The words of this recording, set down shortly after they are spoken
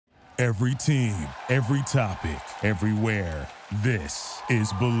Every team, every topic, everywhere. This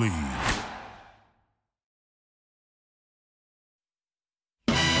is Believe.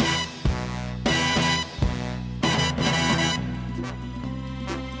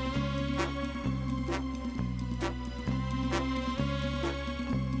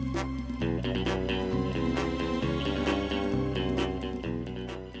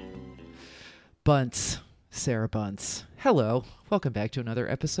 Bunce, Sarah Bunce. Hello, welcome back to another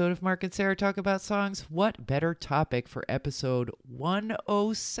episode of Mark and Sarah Talk About Songs. What better topic for episode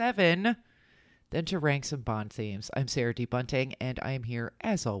 107 than to rank some Bond themes? I'm Sarah D. Bunting, and I am here,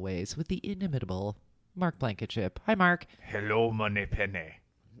 as always, with the inimitable Mark Blankenship. Hi, Mark. Hello, Moneypenny.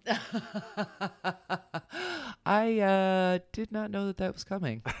 I did not know that was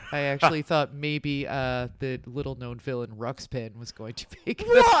coming. I actually thought maybe the little-known villain Ruxpin was going to make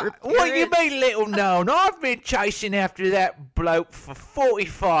another appearance. What you mean little known? I've been chasing after that bloke for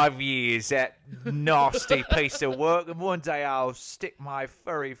 45 years, that nasty piece of work, and one day I'll stick my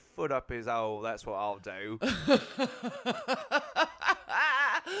furry foot up his hole. That's what I'll do.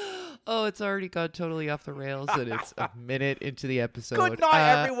 Oh, it's already gone totally off the rails, and it's a minute into the episode. Good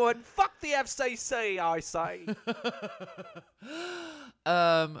night, everyone. Fuck the FCC, I say.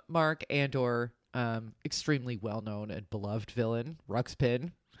 Mark Andor, extremely well-known and beloved villain,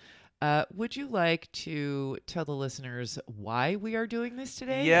 Ruxpin. Would you like to tell the listeners why we are doing this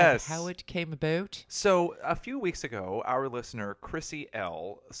today? Yes. And how it came about? So, a few weeks ago, our listener, Chrissy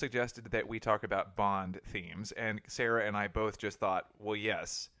L., suggested that we talk about Bond themes, and Sarah and I both just thought, well,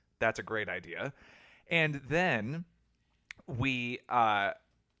 yes, that's a great idea. And then we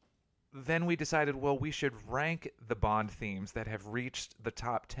decided, well, we should rank the Bond themes that have reached the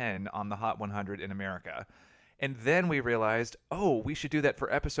top 10 on the Hot 100 in America. And then we realized, oh, we should do that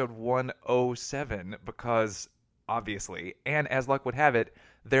for episode 107 because, obviously, and as luck would have it,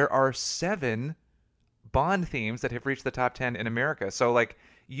 there are 7 Bond themes that have reached the top 10 in America. So, like,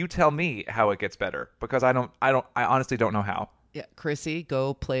 you tell me how it gets better because I honestly don't know how. Yeah, Chrissy,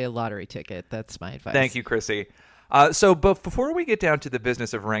 go play a lottery ticket. That's my advice. Thank you, Chrissy. But before we get down to the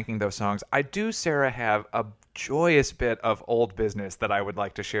business of ranking those songs, I do, Sarah, have a joyous bit of old business that I would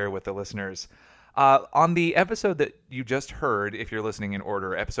like to share with the listeners. On the episode that you just heard, if you're listening in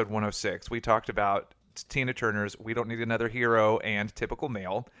order, episode 106, we talked about Tina Turner's We Don't Need Another Hero and Typical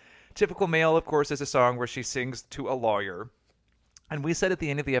Male. Typical Male, of course, is a song where she sings to a lawyer. And we said at the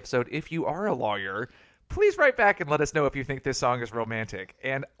end of the episode, if you are a lawyer, please write back and let us know if you think this song is romantic.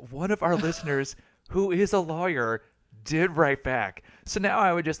 And one of our listeners, who is a lawyer, did write back. So now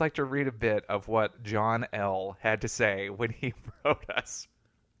I would just like to read a bit of what John L. had to say when he wrote us.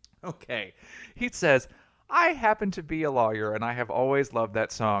 Okay. He says, I happen to be a lawyer, and I have always loved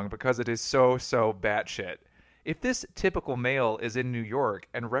that song because it is so batshit. If this Typical Male is in New York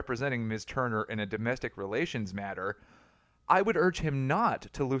and representing Ms. Turner in a domestic relations matter, I would urge him not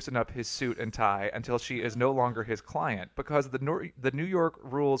to loosen up his suit and tie until she is no longer his client, because the New York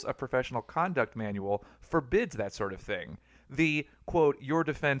Rules of Professional Conduct Manual forbids that sort of thing. The, quote, your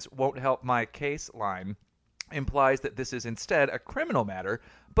defense won't help my case line implies that this is instead a criminal matter,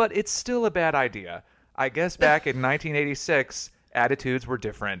 but it's still a bad idea. I guess back in 1986, attitudes were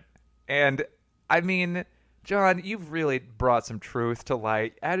different. And, I mean, John, you've really brought some truth to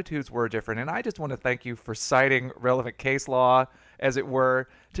light. Attitudes were different, and I just want to thank you for citing relevant case law, as it were,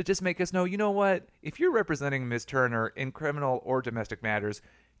 to just make us know, you know what? If you're representing Ms. Turner in criminal or domestic matters,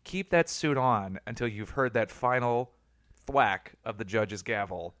 keep that suit on until you've heard that final thwack of the judge's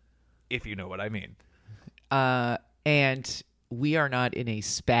gavel, if you know what I mean. And we are not in a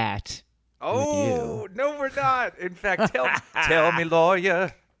spat with Oh, you. no, we're not. In fact, tell me,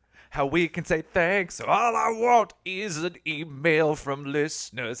 lawyer, how we can say thanks. All I want is an email from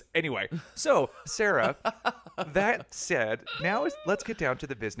listeners. Anyway, so, Sarah, that said, let's get down to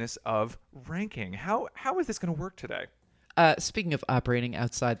the business of ranking. How is this going to work today? Speaking of operating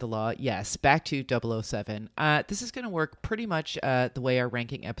outside the law, yes, back to 007. This is going to work pretty much the way our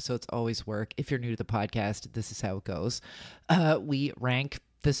ranking episodes always work. If you're new to the podcast, this is how it goes. We rank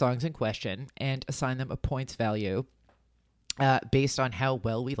the songs in question and assign them a points value based on how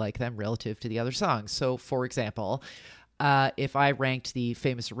well we like them relative to the other songs. So, for example, if I ranked the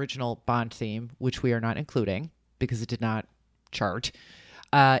famous original Bond theme, which we are not including because it did not chart,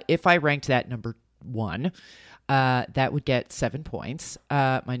 if I ranked that number 1, that would get 7 points.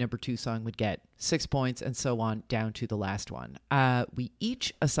 My number 2 song would get 6 points, and so on down to the last one. We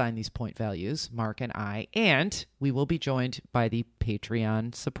each assign these point values, Mark and I, and we will be joined by the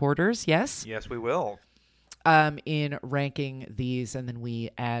Patreon supporters, yes? Yes, we will. in ranking these, and then we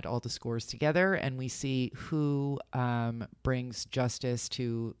add all the scores together, and we see who brings justice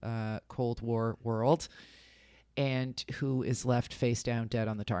to Cold War world and who is left face down dead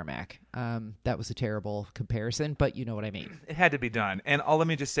on the tarmac. That was a terrible comparison, but you know what I mean. It had to be done. And let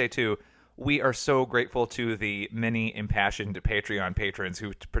me just say, too, we are so grateful to the many impassioned Patreon patrons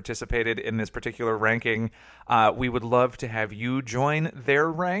who participated in this particular ranking. We would love to have you join their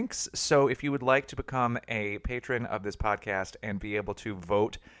ranks. So if you would like to become a patron of this podcast and be able to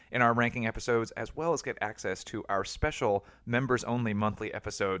vote in our ranking episodes, as well as get access to our special members-only monthly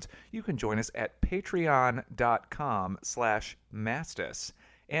episodes, you can join us at patreon.com/Mastis.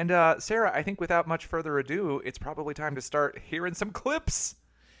 And Sarah, I think without much further ado, it's probably time to start hearing some clips.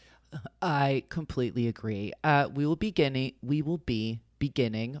 I completely agree. We will be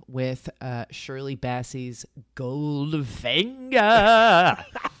beginning with Shirley Bassey's Goldfinger.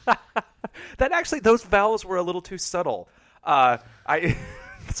 That actually, those vowels were a little too subtle. So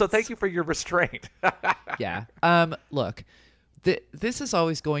thank you for your restraint. Yeah. Look, this is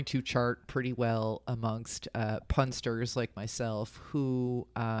always going to chart pretty well amongst punsters like myself who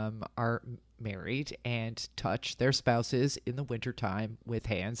are married and touch their spouses in the wintertime with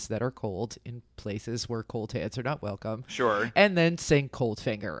hands that are cold in places where cold hands are not welcome. Sure. And then sing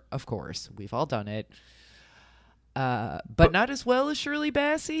Coldfinger, of course. We've all done it. But not as well as Shirley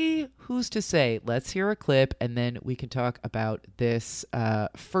Bassey. Who's to say? Let's hear a clip, and then we can talk about this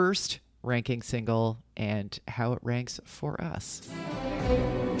first ranking single and how it ranks for us.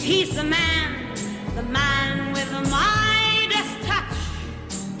 He's the man with the Midas touch.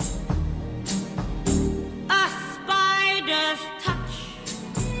 A spider's touch.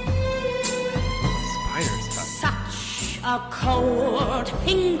 Spider's touch. Such a cold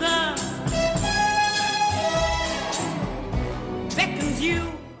finger beckons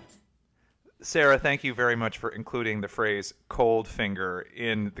you. Sarah, thank you very much for including the phrase cold finger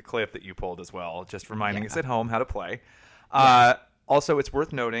in the clip that you pulled as well, just reminding us at home how to play. Also, it's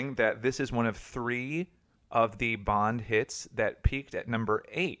worth noting that this is one of 3 of the Bond hits that peaked at number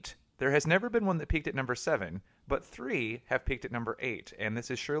 8. There has never been one that peaked at number 7, but 3 have peaked at number 8. And this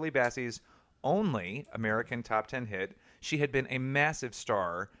is Shirley Bassey's only American top 10 hit. She had been a massive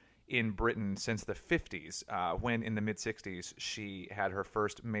star in Britain since the 50s, when in the mid-60s she had her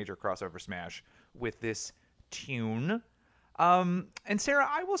first major crossover smash with this tune. And Sarah,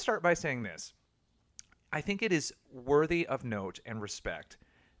 I will start by saying this. I think it is worthy of note and respect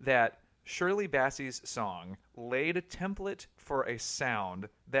that Shirley Bassey's song laid a template for a sound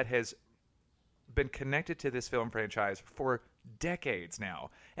that has been connected to this film franchise for decades now.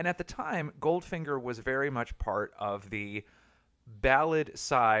 And at the time, Goldfinger was very much part of the ballad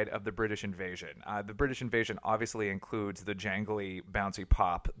side of the British invasion. The British invasion obviously includes the jangly, bouncy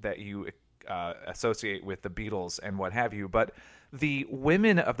pop that you associate with the Beatles and what have you, but the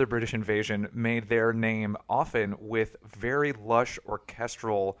women of the British invasion made their name often with very lush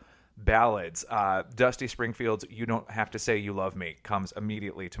orchestral ballads. Dusty Springfield's You Don't Have to Say You Love Me comes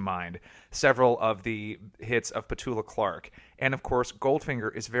immediately to mind. Several of the hits of Petula Clark. And of course,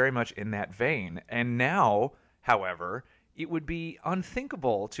 Goldfinger is very much in that vein. And now, however, it would be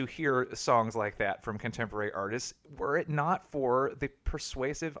unthinkable to hear songs like that from contemporary artists were it not for the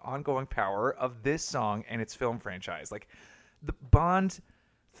persuasive ongoing power of this song and its film franchise. Like, the Bond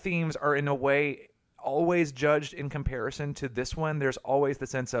themes are in a way always judged in comparison to this one. There's always the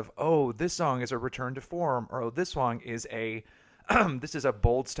sense of, oh, this song is a return to form, or oh, this song is a this is a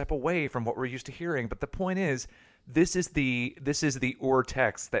bold step away from what we're used to hearing. But the point is, this is the ur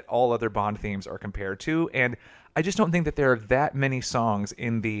text that all other Bond themes are compared to, and I just don't think that there are that many songs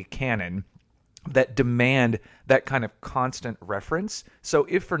in the canon that demand that kind of constant reference. So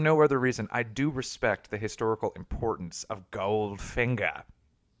if for no other reason, I do respect the historical importance of Goldfinger.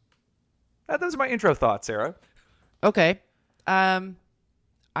 Those are my intro thoughts, Sarah. Okay. I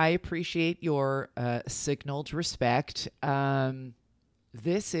appreciate your signaled respect.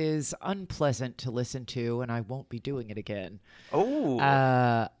 This is unpleasant to listen to, and I won't be doing it again. Oh.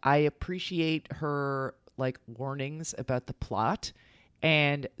 I appreciate her warnings about the plot,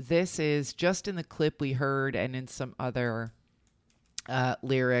 and this is just in the clip we heard and in some other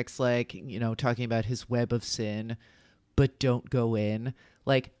lyrics, talking about his web of sin, but don't go in.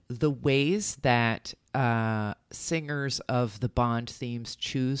 The ways that singers of the Bond themes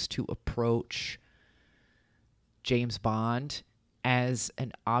choose to approach James Bond as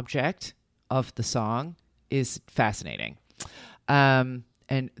an object of the song is fascinating. And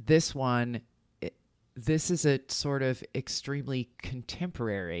this one, this is a sort of extremely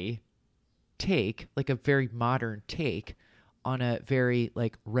contemporary take, a very modern take on a very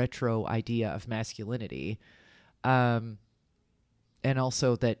like retro idea of masculinity. And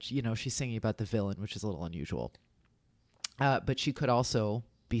also that, she's singing about the villain, which is a little unusual. But she could also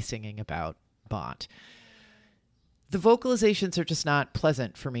be singing about Bond. The vocalizations are just not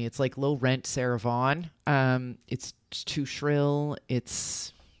pleasant for me. It's like low rent Sarah Vaughan. It's too shrill.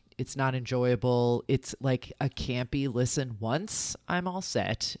 It's not enjoyable. It's like a campy listen once. I'm all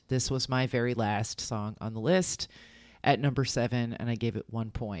set. This was my very last song on the list at number 7, and I gave it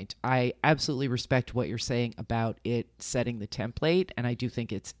 1 point. I absolutely respect what you're saying about it setting the template, and I do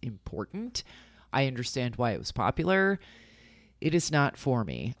think it's important. I understand why it was popular. It is not for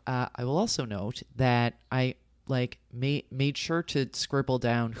me. I will also note that I made sure to scribble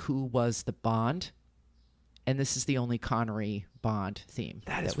down who was the Bond, and this is the only Connery Bond theme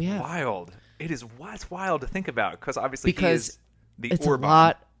that we have. Wild. It's wild to think about because obviously he is the it's Bond. A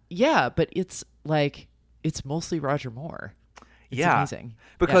lot. Yeah, but it's like it's mostly Roger Moore. It's amazing.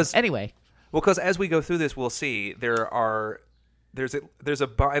 Because anyway, because as we go through this, we'll see there's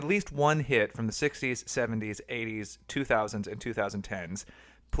at least one hit from the 60s, 70s, 80s, 2000s, and 2010s.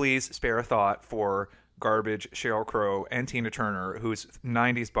 Please spare a thought for Garbage, Sheryl Crow, and Tina Turner, whose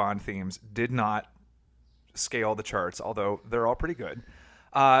 90s Bond themes did not scale the charts, although they're all pretty good.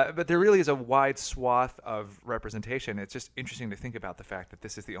 But there really is a wide swath of representation. It's just interesting to think about the fact that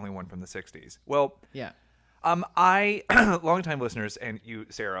this is the only one from the 60s. Well, yeah. I, longtime listeners, and you,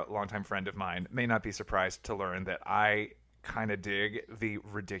 Sarah, longtime friend of mine, may not be surprised to learn that I kind of dig the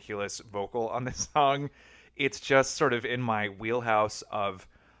ridiculous vocal on this song. It's just sort of in my wheelhouse of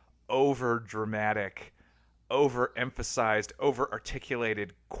over-dramatic, over-emphasized,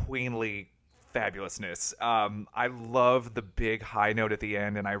 over-articulated, queenly fabulousness. I love the big high note at the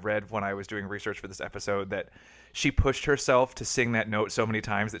end, and I read when I was doing research for this episode that she pushed herself to sing that note so many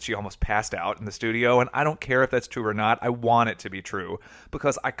times that she almost passed out in the studio, and I don't care if that's true or not. I want it to be true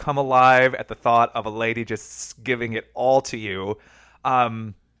because I come alive at the thought of a lady just giving it all to you.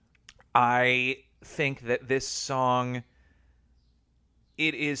 I think that this song,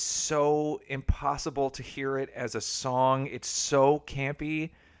 it is so impossible to hear it as a song. It's so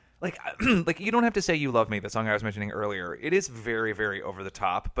campy. Like you don't have to say You Love Me, the song I was mentioning earlier. It is very, very over the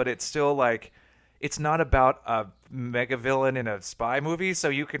top, but it's still like, it's not about a mega villain in a spy movie, so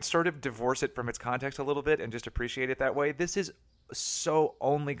you can sort of divorce it from its context a little bit and just appreciate it that way. This is so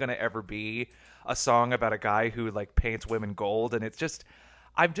only going to ever be a song about a guy who like paints women gold, and it's just,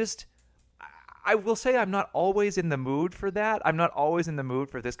 I will say I'm not always in the mood for that. I'm not always in the mood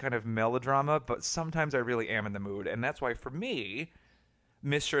for this kind of melodrama, but sometimes I really am in the mood, and that's why for me,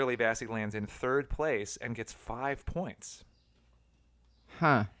 Miss Shirley Bassey lands in 3rd place and gets 5 points.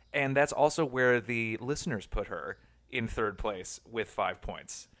 Huh. And that's also where the listeners put her, in 3rd place with 5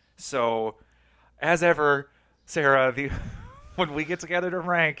 points. So, as ever, Sarah, when we get together to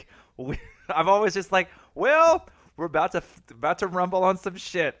rank, I'm always just like, well, we're about to rumble on some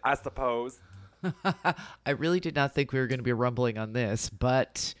shit, I suppose. I really did not think we were going to be rumbling on this,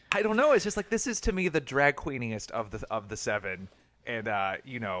 but I don't know. It's just like, this is to me the drag queeniest of the 7. And,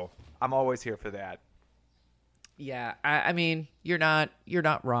 I'm always here for that. Yeah, I mean, you're not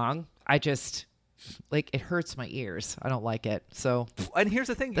wrong. I just, like, it hurts my ears. I don't like it. So, and here's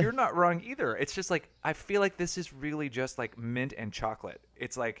the thing. You're not wrong either. It's just like, I feel like this is really just like mint and chocolate.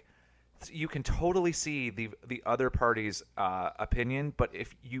 It's like, you can totally see the other party's opinion, but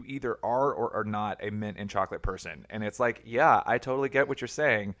if you either are or are not a mint and chocolate person. And it's like, yeah, I totally get what you're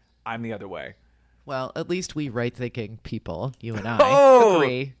saying. I'm the other way. Well, at least we right-thinking people, you and I,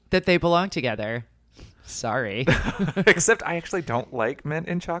 agree that they belong together. Sorry. Except I actually don't like mint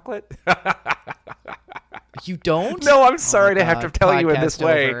and chocolate. You don't? No, I'm sorry to have to tell you in Podcast this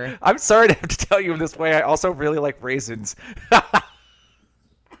way. over. I'm sorry to have to tell you in this way. I also really like raisins.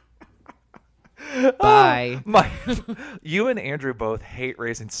 Bye. You and Andrew both hate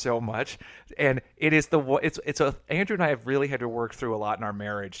raisins so much, and it is Andrew and I have really had to work through a lot in our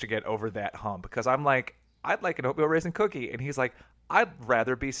marriage to get over that hump, because I'm like, I'd like an oatmeal raisin cookie, and he's like, I'd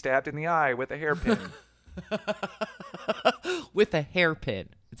rather be stabbed in the eye with a hairpin. With a hairpin.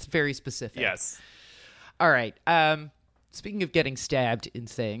 It's very specific. Yes. All right. Speaking of getting stabbed in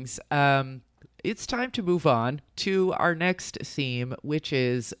things, it's time to move on to our next theme, which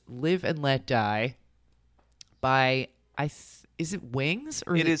is Live and Let Die by, is it Wings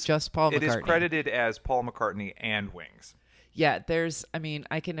or is it just Paul McCartney? It is credited as Paul McCartney and Wings. Yeah,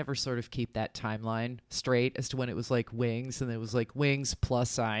 I can never sort of keep that timeline straight as to when it was like Wings and it was like Wings +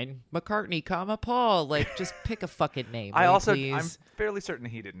 McCartney, Paul. Like, just pick a fucking name. Please? I'm fairly certain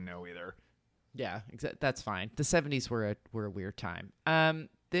he didn't know either. Yeah, that's fine. The 70s were a weird time.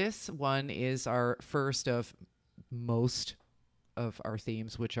 This one is our first of most of our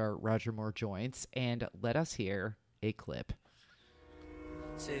themes, which are Roger Moore joints, and let us hear a clip.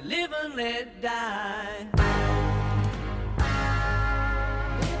 Say live and let die. Live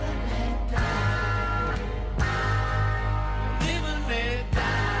and let die. Live and let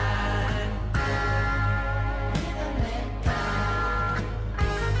die. Live and let die.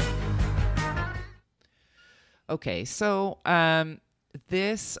 Okay, so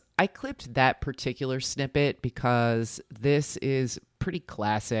this, I clipped that particular snippet because this is pretty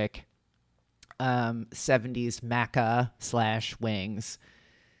classic 70s Macca / Wings,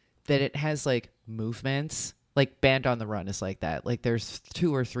 that it has like movements, like Band on the Run is like that. Like there's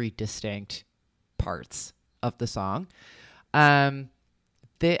 2 or 3 distinct parts of the song. I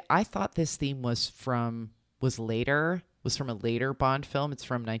thought this theme was from a later Bond film. It's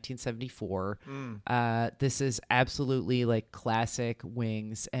from 1974. This is absolutely like classic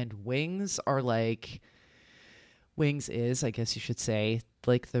Wings, and Wings is, I guess you should say,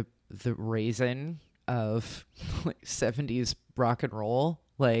 like the raisin of like 70s rock and roll.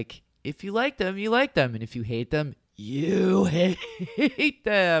 Like if you like them, you like them, and if you hate them, you hate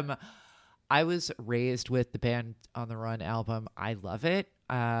them. I was raised with the Band on the Run album. I love it.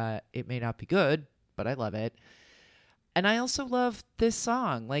 It may not be good, but I love it. And I also love this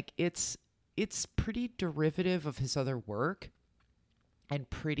song. Like it's pretty derivative of his other work and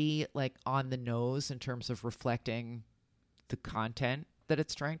pretty like on the nose in terms of reflecting the content that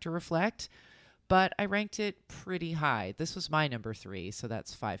it's trying to reflect. But I ranked it pretty high. This was my number 3, so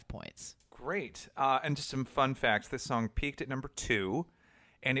that's 5 points. Great. And just some fun facts. This song peaked at number 2,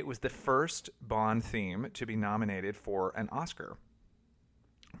 and it was the first Bond theme to be nominated for an Oscar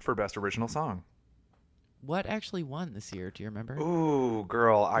for Best Original Song. What actually won this year? Do you remember? Ooh,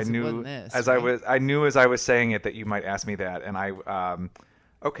 girl, I knew as I was saying it that you might ask me that, and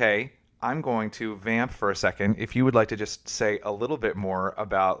okay, I'm going to vamp for a second. If you would like to just say a little bit more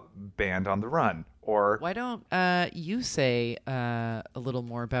about Band on the Run, or why don't you say a little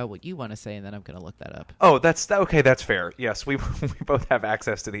more about what you want to say, and then I'm going to look that up. Oh, that's okay. That's fair. Yes, we both have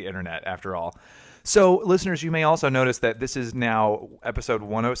access to the internet after all. So, listeners, you may also notice that this is now episode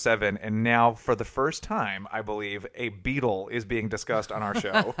 107, and now for the first time, I believe, a Beatle is being discussed on our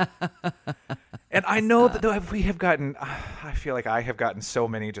show. And I know that we have gotten, I feel like I have gotten so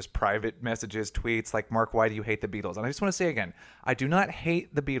many just private messages, tweets, like, Mark, why do you hate the Beatles? And I just want to say again, I do not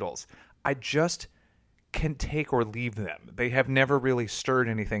hate the Beatles. I just can take or leave them. They have never really stirred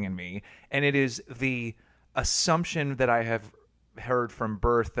anything in me, and it is the assumption that I have heard from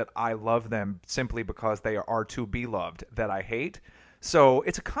birth that I love them simply because they are to be loved that I hate. So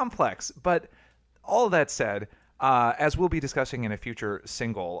it's a complex, but all of that said, as we'll be discussing in a future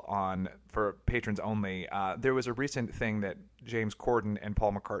single for patrons only, there was a recent thing that James Corden and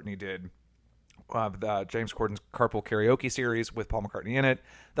Paul McCartney did, James Corden's Carpool Karaoke series with Paul McCartney in it,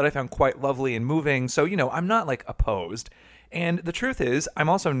 that I found quite lovely and moving. So, I'm not like opposed. And the truth is, I'm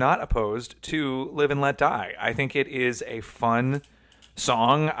also not opposed to Live and Let Die. I think it is a fun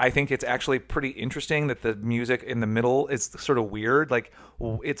song. I think it's actually pretty interesting that the music in the middle is sort of weird. Like,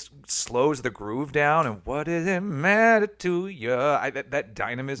 it slows the groove down, and what does it matter to you? That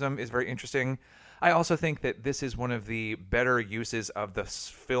dynamism is very interesting. I also think that this is one of the better uses of the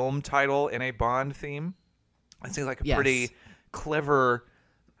film title in a Bond theme. It seems like a pretty clever...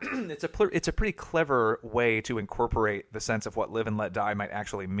 It's a pretty clever way to incorporate the sense of what Live and Let Die might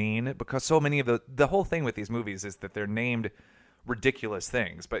actually mean, because so many of the whole thing with these movies is that they're named ridiculous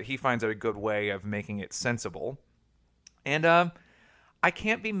things, but he finds a good way of making it sensible. And I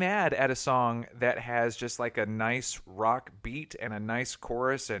can't be mad at a song that has just like a nice rock beat and a nice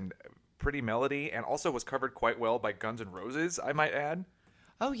chorus and pretty melody, and also was covered quite well by Guns N' Roses, I might add.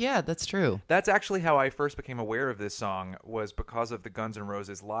 Oh, yeah, that's true. That's actually how I first became aware of this song, was because of the Guns N'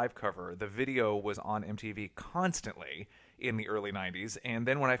 Roses live cover. The video was on MTV constantly in the early 90s, and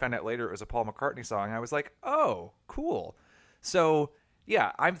then when I found out later it was a Paul McCartney song, I was like, oh, cool. So,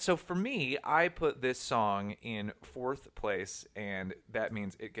 yeah, so for me, I put this song in 4th place, and that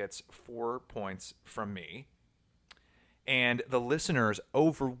means it gets 4 points from me. And the listeners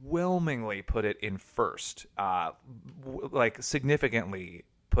overwhelmingly put it in first, like significantly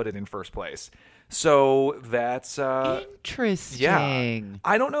put it in first place. So that's interesting. Yeah,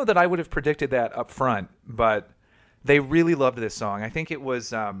 I don't know that I would have predicted that up front, but they really loved this song. I think it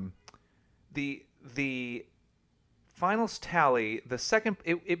was the finals tally. The second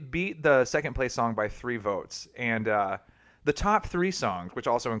it beat the second place song by 3 votes, and the top 3 songs, which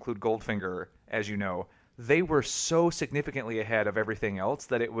also include Goldfinger, as you know, they were so significantly ahead of everything else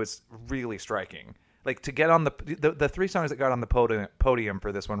that it was really striking. Like, to get on the 3 songs that got on the podium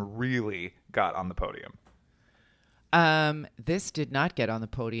for this one really got on the podium. This did not get on the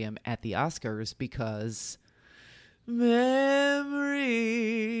podium at the Oscars because memories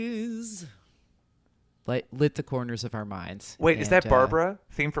lit the corners of our minds. Wait, is And, that Barbara?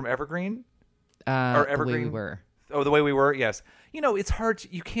 Theme from Evergreen? Or The Way We Evergreen? Were. Oh, The Way We Were? Yes. You know, it's hard.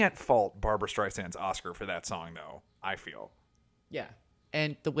 You can't fault Barbara Streisand's Oscar for that song, though, I feel. Yeah.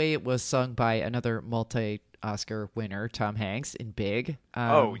 And the way it was sung by another multi-Oscar winner, Tom Hanks, in Big.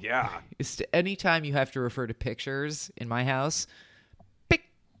 Oh, yeah. Anytime you have to refer to pictures in my house,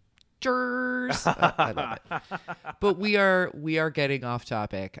 pictures. I love it. But we are getting off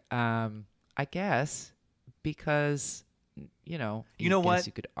topic. I guess because you know what?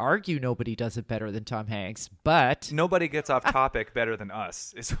 you could argue nobody does it better than Tom Hanks, but Nobody gets off topic better than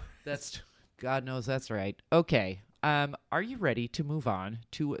us. that's God knows that's right. Okay. Are you ready to move on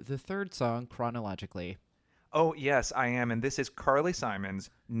to the third song chronologically? Oh, yes, I am. And this is Carly Simon's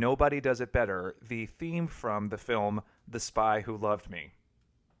Nobody Does It Better, the theme from the film The Spy Who Loved Me.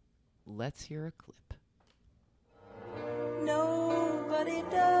 Let's hear a clip. Nobody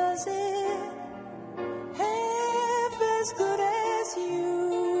does it half as good as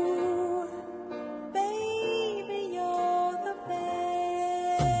you. Baby, you're the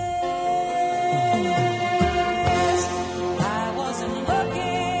best. I wasn't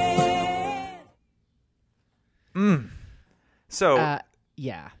looking. So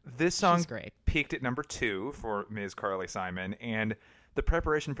Yeah. this song she's great. peaked at number 2 for Ms. Carly Simon, and the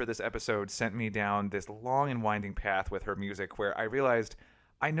preparation for this episode sent me down this long and winding path with her music where I realized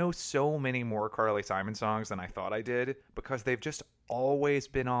I know so many more Carly Simon songs than I thought I did because they've just always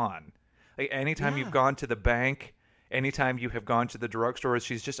been on. Like anytime you've gone to the bank, anytime you have gone to the drugstore,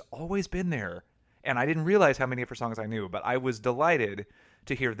 she's just always been there. And I didn't realize how many of her songs I knew, but I was delighted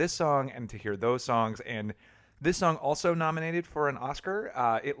to hear this song and to hear those songs. And this song also nominated for an Oscar.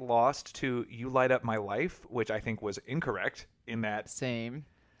 It lost to You Light Up My Life, which I think was incorrect in that, Same.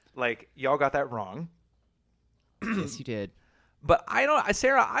 like, y'all got that wrong. Yes, you did. But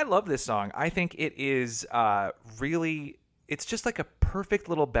Sarah, I love this song. I think it is really, it's just like a perfect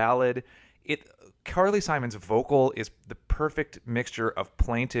little ballad. Carly Simon's vocal is the perfect mixture of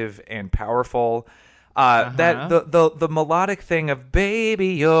plaintive and powerful. That the melodic thing of "Baby,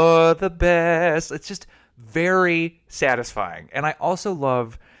 you're the best." It's just very satisfying, and I also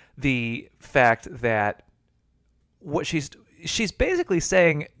love the fact that what she's basically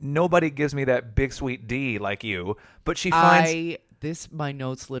saying, nobody gives me that big sweet D like you, but she finds My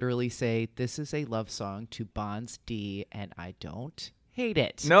notes literally say this is a love song to Bond's D, and I don't hate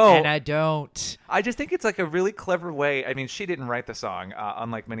it. No. And I don't. I just think it's like a really clever way. I mean, she didn't write the song,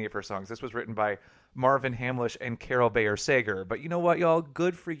 unlike many of her songs. This was written by Marvin Hamlish and Carol Bayer Sager. But you know what, y'all?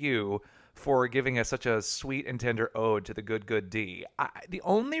 Good for you for giving us such a sweet and tender ode to the good D. The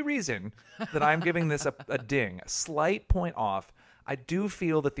only reason that I'm giving this a ding, a slight point off, I do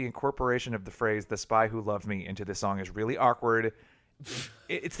feel that the incorporation of the phrase "the spy who loved me" into this song is really awkward.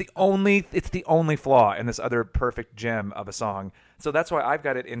 It's the only flaw in this other perfect gem of a song. So that's why I've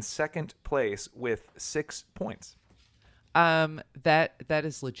got it in second place with 6 points. That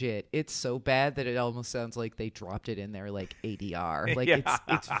is legit. It's so bad that it almost sounds like they dropped it in there like ADR. Like Yeah.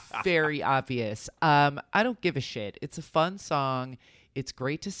 it's very obvious. I don't give a shit. It's a fun song. It's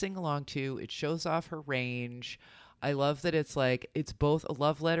great to sing along to. It shows off her range. I love that it's both a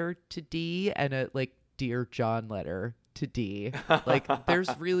love letter to D and a like Dear John letter to D. Like there's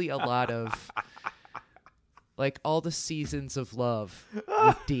really a lot of like all the seasons of love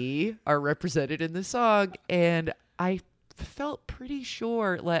with D are represented in the song, and I felt pretty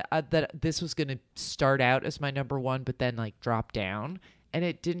sure that this was going to start out as my number one, but then like drop down, and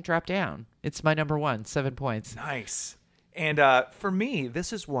it didn't drop down. It's my number one, 7 points. Nice. And for me,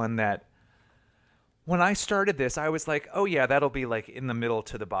 this is one that when I started this, I was like, oh yeah, that'll be like in the middle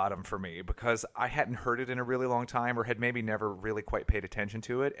to the bottom for me because I hadn't heard it in a really long time or had maybe never really quite paid attention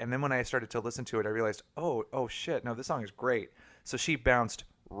to it. And then when I started to listen to it, I realized, oh shit, no, this song is great. So she bounced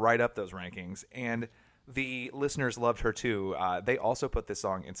right up those rankings. And the listeners loved her too. They also put this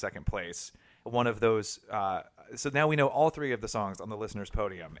song in second place. One of those. So now we know all 3 of the songs on the listeners'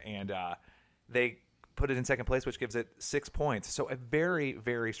 podium. And they put it in second place, which gives it 6 points. So a very,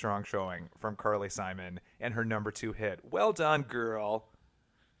 very strong showing from Carly Simon and her number 2 hit. Well done, girl.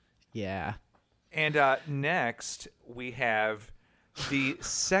 Yeah. And next, we have the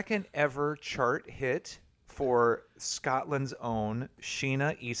second ever chart hit for Scotland's own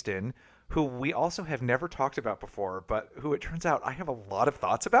Sheena Easton, who we also have never talked about before, but who it turns out I have a lot of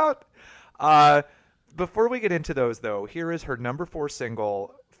thoughts about. Before we get into those, though, here is her number 4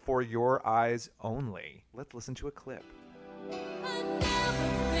 single, For Your Eyes Only. Let's listen to a clip. I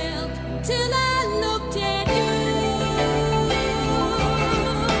never felt till I looked at you.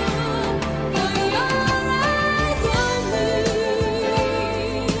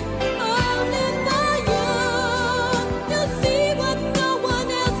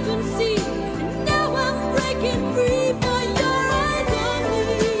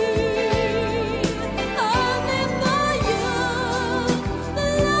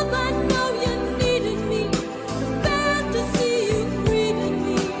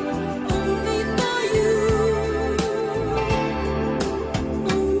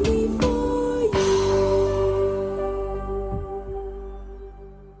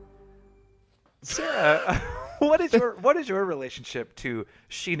 is your relationship to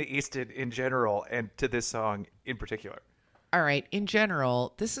Sheena Easton in general and to this song in particular? All right. In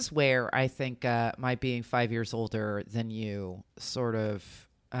general, this is where I think my being 5 years older than you sort of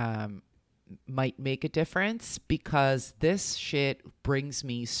might make a difference, because this shit brings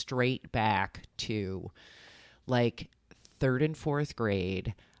me straight back to like third and fourth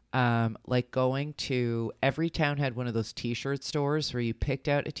grade. Like going to, every town had one of those t-shirt stores where you picked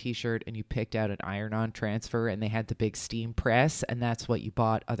out a t-shirt and you picked out an iron-on transfer, and they had the big steam press, and that's what you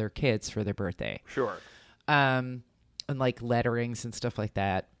bought other kids for their birthday. Sure. And like letterings and stuff like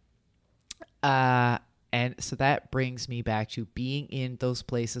that. And so that brings me back to being in those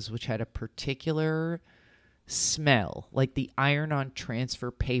places which had a particular smell. Like the iron-on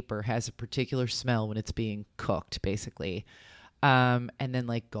transfer paper has a particular smell when it's being cooked, basically. And then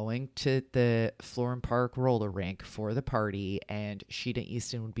like going to the Florham Park roller rink for the party, and Sheena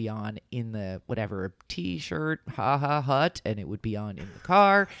Easton would be on in the whatever t-shirt, Ha Ha Hut, and it would be on in the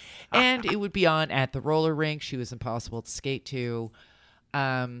car, and it would be on at the roller rink. She was impossible to skate to.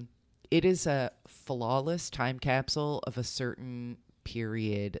 It is a flawless time capsule of a certain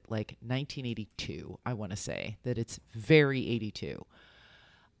period, like 1982, I want to say. That it's very 82.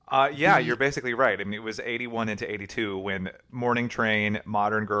 Yeah, you're basically right. I mean, it was 81 into 82 when Morning Train,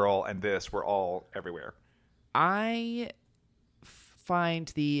 Modern Girl, and this were all everywhere. I find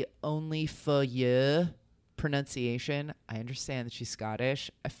the only for you pronunciation, I understand that she's Scottish.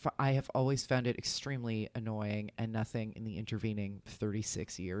 I have always found it extremely annoying, and nothing in the intervening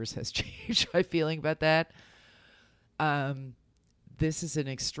 36 years has changed my feeling about that. This is an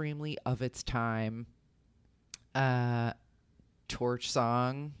extremely of its time torch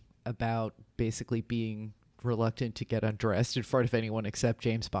song about basically being reluctant to get undressed in front of anyone except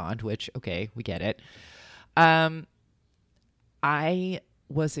James Bond, which, okay, we get it. I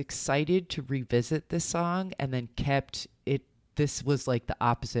was excited to revisit this song and then kept it. This was like the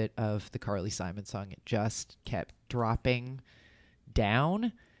opposite of the Carly Simon song. It just kept dropping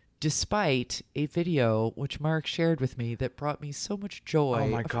down, despite a video which Mark shared with me that brought me so much joy. Oh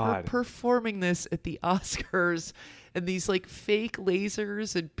my of God. her performing this at the Oscars, and these like fake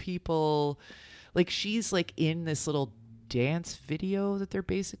lasers and people, like she's like in this little dance video that they're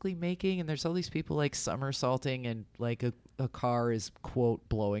basically making, and there's all these people like somersaulting, and like a car is quote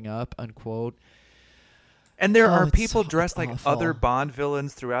blowing up unquote. And there are it's people so dressed like awful. other Bond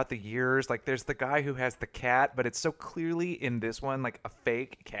villains throughout the years. Like there's the guy who has the cat, but it's so clearly in this one like a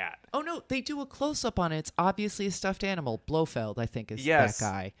fake cat. Oh no, they do a close up on it. It's obviously a stuffed animal. Blofeld, I think, is Yes. that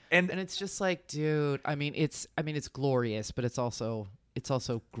guy. And it's just like, dude, I mean it's glorious, but it's also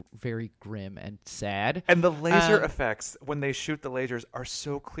very grim and sad. And the laser effects when they shoot the lasers are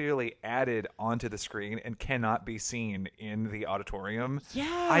so clearly added onto the screen and cannot be seen in the auditorium.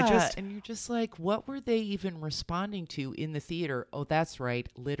 Yeah, and you're just like, what were they even responding to in the theater? Oh, that's right.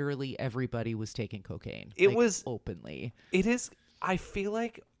 Literally everybody was taking cocaine. It like, was openly. It is. I feel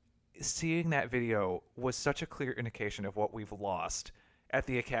like seeing that video was such a clear indication of what we've lost at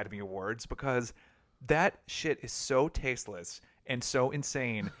the Academy Awards, because that shit is so tasteless and so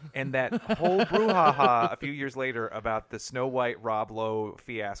insane. And that whole brouhaha a few years later about the Snow White Rob Lowe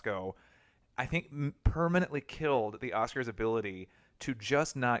fiasco, I think permanently killed the Oscars' ability to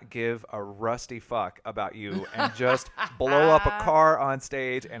just not give a rusty fuck about you and just blow up a car on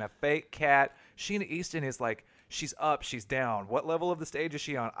stage and a fake cat. Sheena Easton is like, she's up, she's down. What level of the stage is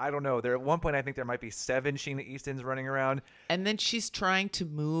she on? I don't know. There at one point, I think there might be 7 Sheena Eastons running around. And then she's trying to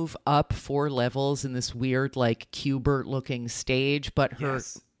move up 4 levels in this weird, like, Q*bert-looking stage, but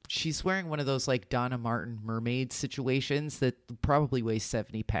she's wearing one of those, like, Donna Martin mermaid situations that probably weighs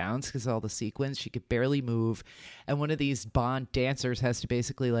 70 pounds because of all the sequins. She could barely move. And one of these Bond dancers has to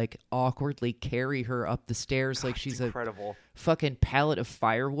basically, like, awkwardly carry her up the stairs like she's incredible. a fucking pallet of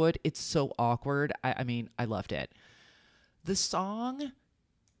firewood. It's so awkward. I mean, I loved it. The song,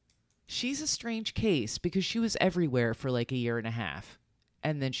 she's a strange case because she was everywhere for like a year and a half,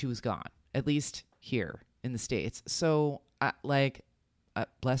 and then she was gone, at least here in the States. So,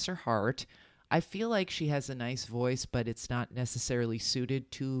 bless her heart. I feel like she has a nice voice, but it's not necessarily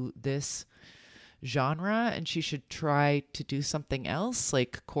suited to this genre, and she should try to do something else,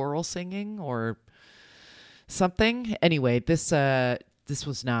 like choral singing or something. Anyway, this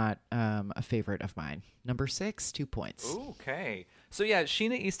was not a favorite of mine. Number 6, 2 points. Okay. So yeah,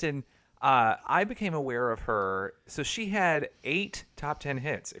 Sheena Easton, I became aware of her. So she had 8 top 10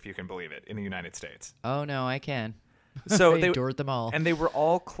 hits, if you can believe it, in the United States. Oh no, I can. So I they adored them all. And they were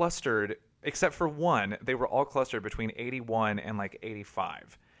all clustered, except for one, they were all clustered between 81 and like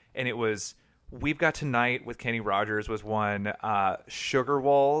 85. And it was We've Got Tonight with Kenny Rogers was one. Sugar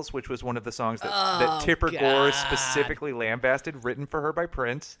Walls, which was one of the songs that Tipper Gore specifically lambasted, written for her by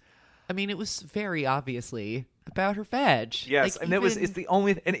Prince. I mean, it was very obviously about her veg. Yes, Like, and it's the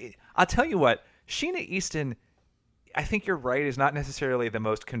only. I'll tell you what, Sheena Easton, I think you're right, is not necessarily the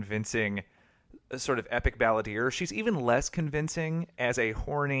most convincing sort of epic balladeer. She's even less convincing as a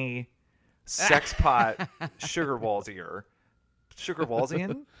horny sex pot Sugar Wallsian.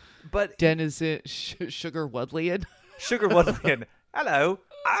 But Denizen Sugar Woodleyan. Sugar Woodleyan. Hello.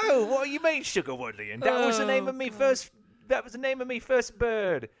 Oh, what do you mean, Sugar Woodleyan? That was the name of me first. That was the name of me first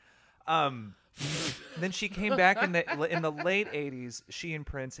bird. Then she came back in the late '80s. She and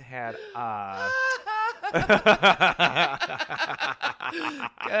Prince had.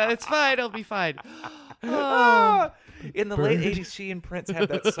 It's fine. I'll be fine. In the late '80s, she and Prince had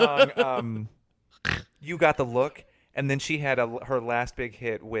that song. You Got the Look. And then she had her last big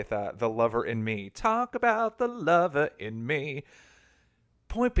hit with The Lover in Me. Talk about the lover in me.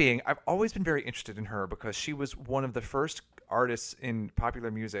 Point being, I've always been very interested in her because she was one of the first artists in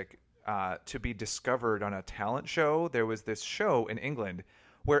popular music to be discovered on a talent show. There was this show in England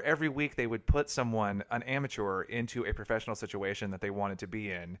where every week they would put someone, an amateur, into a professional situation that they wanted to be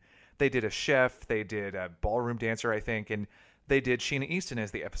in. They did a chef, they did a ballroom dancer, I think, and they did Sheena Easton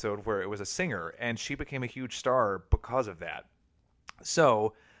as the episode where it was a singer, and she became a huge star because of that.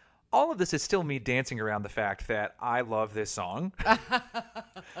 So all of this is still me dancing around the fact that I love this song.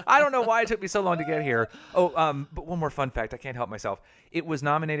 I don't know why it took me so long to get here. But one more fun fact. I can't help myself. It was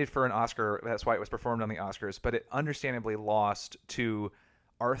nominated for an Oscar. That's why it was performed on the Oscars, but it understandably lost to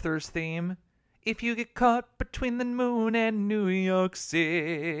Arthur's theme. If you get caught between the moon and New York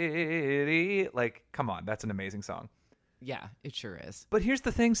City. Like, come on. That's an amazing song. Yeah, it sure is. But here's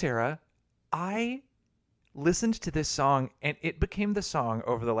the thing, Sarah. I listened to this song, and it became the song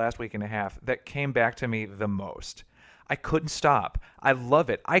over the last week and a half that came back to me the most. I couldn't stop. I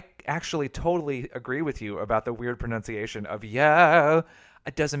love it. I actually totally agree with you about the weird pronunciation of yeah.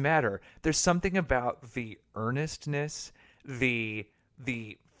 It doesn't matter. There's something about the earnestness, the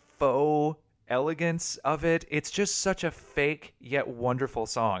faux elegance of it. It's just such a fake yet wonderful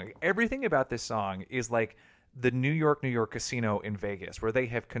song. Everything about this song is like the New York casino in Vegas, where they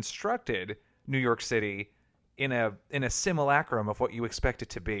have constructed New York City in a simulacrum of what you expect it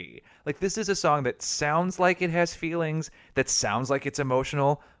to be. Like, this is a song that sounds like it has feelings, that sounds like it's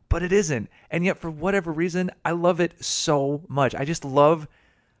emotional, but it isn't. And yet, for whatever reason, I love it so much. I just love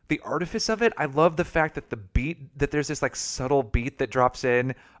the artifice of it. I love the fact that that there's this like subtle beat that drops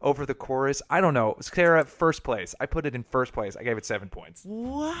in over the chorus. I don't know. Sarah, first place. I put it in first place. I gave it 7 points.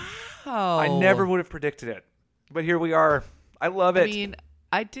 Wow. I never would have predicted it. But here we are. I love it. I mean,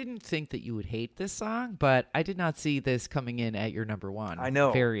 I didn't think that you would hate this song, but I did not see this coming in at your number one. I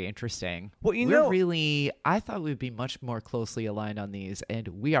know. Very interesting. Well, I thought we'd be much more closely aligned on these, and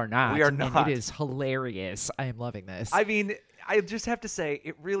we are not. We are not. And it is hilarious. I am loving this. I mean, I just have to say,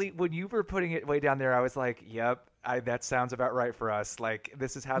 it really, when you were putting it way down there, I was like, yep, that sounds about right for us. Like,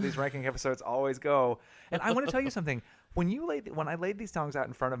 this is how these ranking episodes always go. And I want to tell you something. When I laid these songs out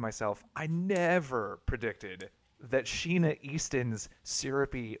in front of myself, I never predicted that Sheena Easton's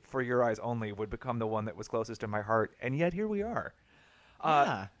Syrupy For Your Eyes Only would become the one that was closest to my heart, and yet here we are.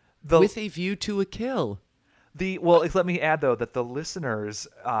 With a view to a kill. Let me add, though, that the listeners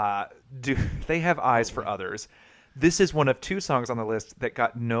they have eyes for others. This is one of 2 songs on the list that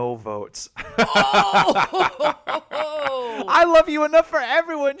got no votes. I love you enough for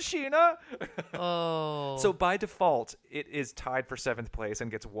everyone, Sheena. Oh. So by default, it is tied for 7th place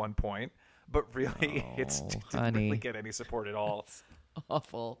and gets 1 point. But really, it didn't really get any support at all. That's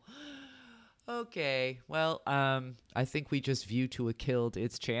awful. Okay, well, I think we just View to a Killed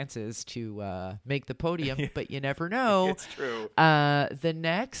its chances to make the podium, but you never know. It's true. The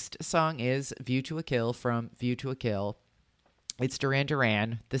next song is View to a Kill from View to a Kill. It's Duran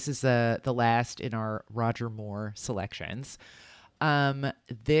Duran. This is the last in our Roger Moore selections.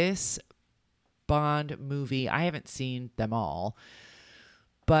 This Bond movie, I haven't seen them all,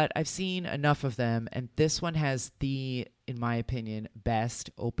 but I've seen enough of them, and this one has in my opinion, best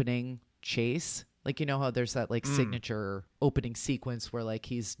opening chase. Like, you know how there's that like signature opening sequence where like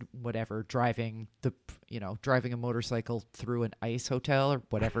he's driving a motorcycle through an ice hotel or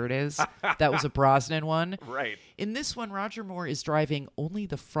whatever it is. That was a Brosnan one. Right. In this one, Roger Moore is driving only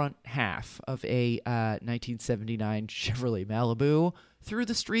the front half of a 1979 Chevrolet Malibu through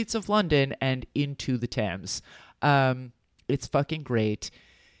the streets of London and into the Thames. It's fucking great.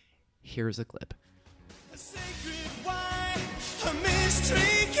 Here's a clip. A sacred wine, a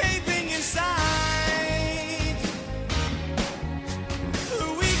mystery gaping inside.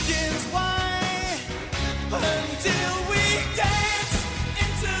 The weekend's wine,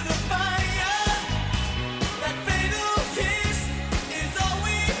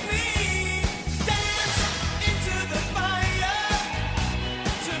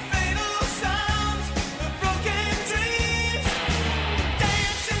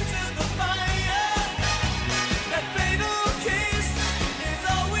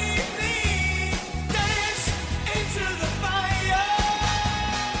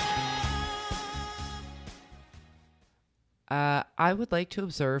 I would like to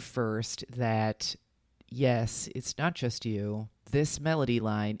observe first that, yes, it's not just you. This melody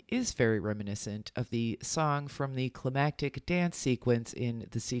line is very reminiscent of the song from the climactic dance sequence in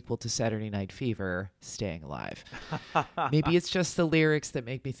the sequel to Saturday Night Fever, Staying Alive. Maybe it's just the lyrics that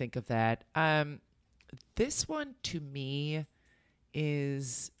make me think of that. This one, to me,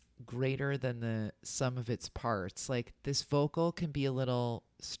 is greater than the sum of its parts. Like, this vocal can be a little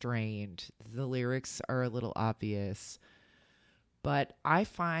strained. The lyrics are a little obvious. But I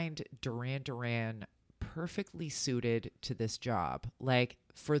find Duran Duran perfectly suited to this job. Like,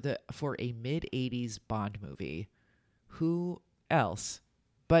 for a mid-'80s Bond movie, who else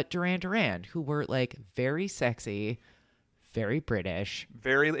but Duran Duran, who were like very sexy, very British,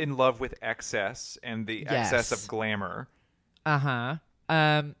 very in love with excess and the excess of glamour.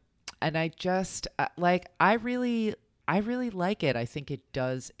 And I just I really like it. I think it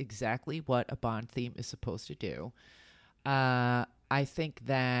does exactly what a Bond theme is supposed to do. I think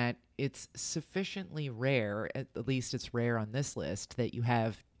that it's sufficiently rare, at least it's rare on this list, that you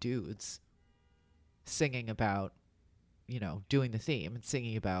have dudes singing about, doing the theme and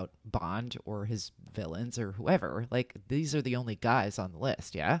singing about Bond or his villains or whoever. Like, these are the only guys on the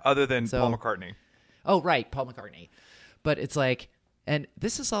list, yeah? Other than Paul McCartney. Oh, right, Paul McCartney. But it's like, and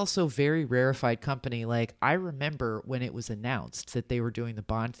this is also very rarefied company. Like, I remember when it was announced that they were doing the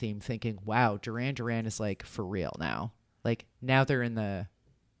Bond theme thinking, wow, Duran Duran is like for real now. Like, now they're in the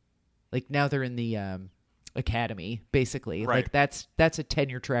academy, basically. Right. Like, that's a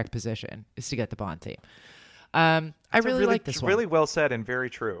tenure track position, is to get the Bond theme. I really like this one. Really well said and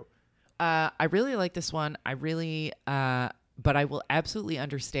very true. I really like this one. But I will absolutely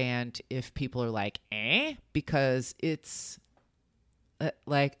understand if people are like, because it's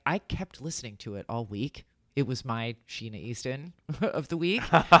like, I kept listening to it all week. It was my Sheena Easton of the week.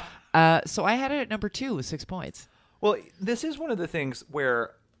 So I had it at number 2 with 6 points. Well, this is one of the things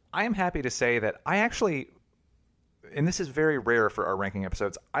where I am happy to say that I actually, and this is very rare for our ranking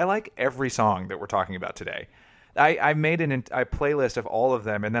episodes, I like every song that we're talking about today. I made a playlist of all of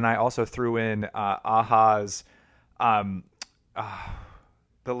them, and then I also threw in a-ha's The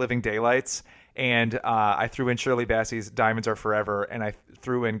Living Daylights, and I threw in Shirley Bassey's Diamonds Are Forever, and I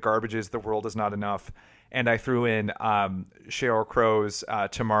threw in Garbage's The World Is Not Enough, and I threw in Sheryl Crow's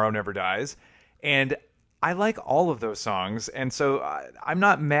Tomorrow Never Dies, and I like all of those songs, and so I'm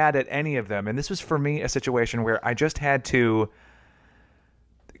not mad at any of them. And this was, for me, a situation where I just had to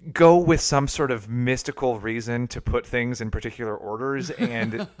go with some sort of mystical reason to put things in particular orders.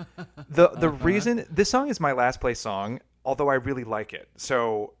 And the reason, this song is my last place song, although I really like it.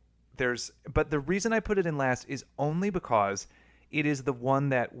 But the reason I put it in last is only because it is the one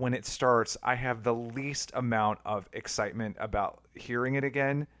that, when it starts, I have the least amount of excitement about hearing it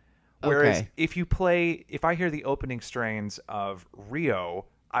again. Whereas if I hear the opening strains of Rio,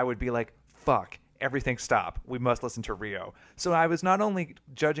 I would be like, fuck, everything stop. We must listen to Rio. So I was not only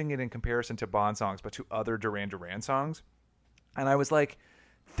judging it in comparison to Bond songs, but to other Duran Duran songs. And I was like,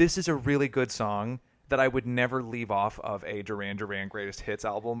 this is a really good song that I would never leave off of a Duran Duran Greatest Hits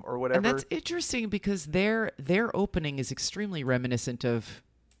album or whatever. And that's interesting because their opening is extremely reminiscent of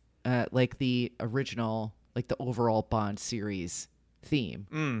like the original, like the overall Bond series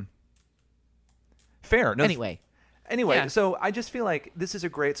theme. Fair. No, Anyway, yeah. So I just feel like this is a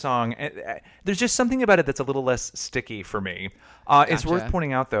great song. There's just something about it that's a little less sticky for me. It's worth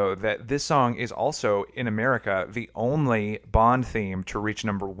pointing out, though, that this song is also, in America, the only Bond theme to reach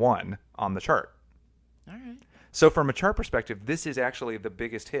number 1 on the chart. All right. So from a chart perspective, this is actually the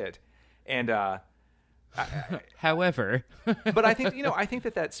biggest hit. And however, but I think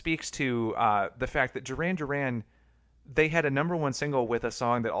that speaks to the fact that Duran Duran, they had a number 1 single with a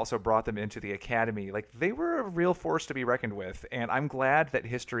song that also brought them into the Academy. Like, they were a real force to be reckoned with, and I'm glad that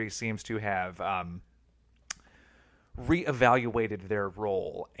history seems to have reevaluated their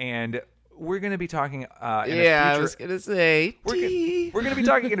role. And we're going to be talking I was going to say, we're going to be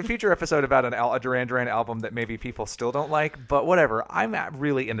talking in a future episode about a Duran Duran album that maybe people still don't like, but whatever. I'm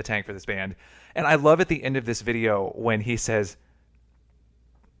really in the tank for this band. And I love at the end of this video when he says,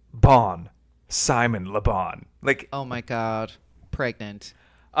 Bon. Simon Le Bon. Like, oh my God, pregnant.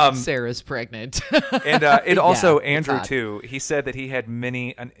 Sarah's pregnant. And it also, Andrew too, he said that he had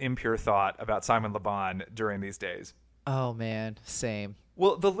many an impure thought about Simon Le Bon during these days. Oh man, same.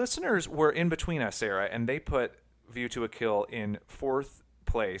 Well, the listeners were in between us, Sarah, and they put View to a Kill in 4th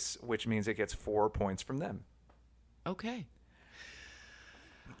place, which means it gets 4 points from them. Okay.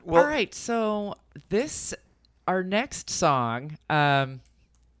 Well, all right, so our next song,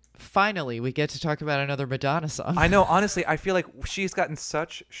 finally, we get to talk about another Madonna song. I know. Honestly, I feel like she's gotten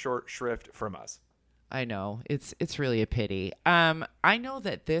such short shrift from us. I know. It's really a pity. I know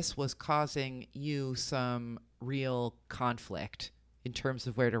that this was causing you some real conflict in terms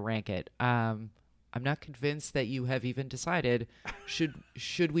of where to rank it. I'm not convinced that you have even decided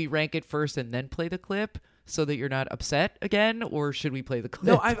should we rank it first and then play the clip so that you're not upset again, or should we play the clip?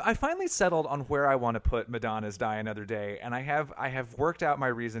 No, I finally settled on where I want to put Madonna's Die Another Day, and I have worked out my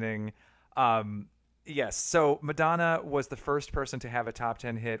reasoning. Yes, so Madonna was the first person to have a top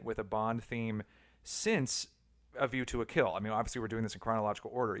 10 hit with a Bond theme since A View to a Kill. I mean, obviously we're doing this in chronological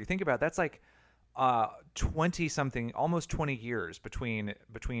order. You think about it, that's like 20 something, almost 20 years between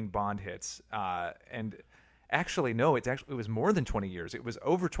Bond hits. And actually, no, it was more than 20 years. It was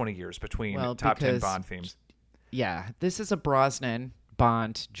over 20 years between top 10 Bond themes. Yeah, this is a Brosnan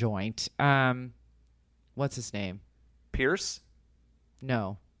Bond joint. What's his name? Pierce?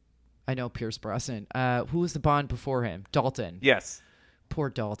 No. I know Pierce Brosnan. Who was the Bond before him? Dalton. Yes. Poor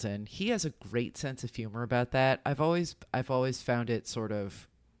Dalton. He has a great sense of humor about that. I've always found it sort of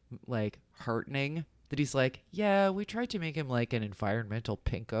like heartening that he's like, yeah, we tried to make him like an environmental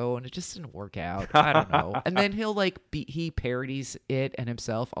pinko and it just didn't work out. I don't know. And then he'll like he parodies it and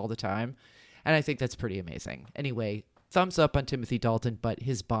himself all the time. And I think that's pretty amazing. Anyway, thumbs up on Timothy Dalton, but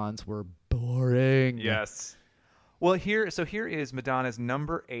his Bonds were boring. Yes. Well, here is Madonna's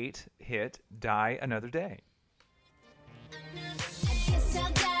number 8 hit, Die Another Day.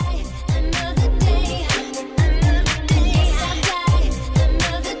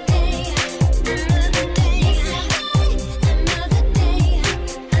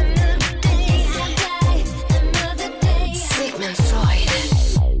 Sigmund Freud.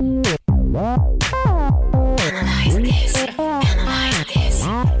 Analyze this. Analyze this.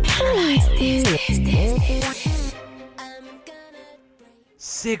 Analyze this.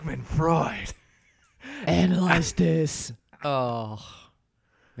 Sigmund Freud. Analyze this. Oh,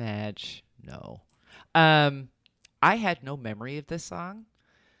 Madge, no. I had no memory of this song.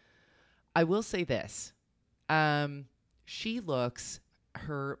 I will say this. She looks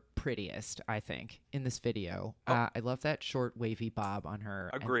her prettiest, I think, in this video. I love that short wavy bob on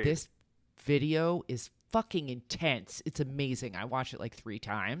her. Agreed. And this video is fucking intense. It's amazing. I watched it like 3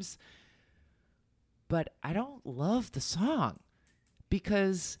 times. But I don't love the song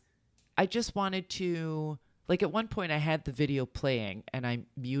because I just wanted to, like, at one point I had the video playing and I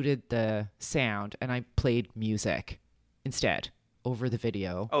muted the sound and I played music instead over the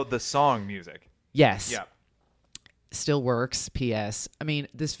video. Oh, the song music. Yes. Yeah. Still works. P.S. I mean,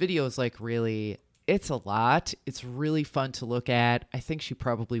 this video is like really, it's a lot. It's really fun to look at. I think she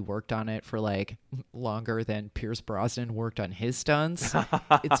probably worked on it for like longer than Pierce Brosnan worked on his stunts.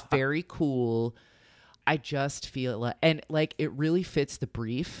 It's very cool. I just feel like, and like it really fits the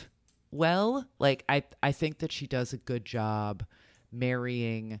brief well. Like I think that she does a good job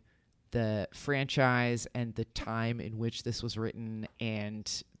marrying the franchise and the time in which this was written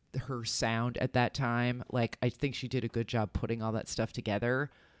and her sound at that time. Like I think she did a good job putting all that stuff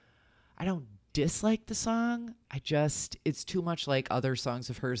together. I don't dislike the song. It's too much like other songs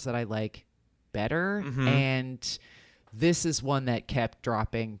of hers that I like better. Mm-hmm. And this is one that kept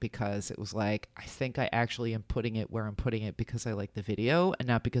dropping because it was like, I think I actually am putting it where I'm putting it because I like the video and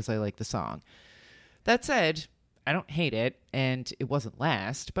not because I like the song. That said, I don't hate it, and it wasn't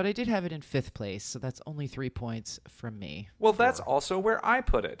last, but I did have it in 5th place, so that's only 3 points from me. Well, that's also where I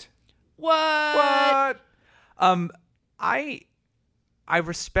put it. What? I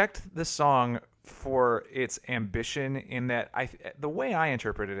respect the song for its ambition in that the way I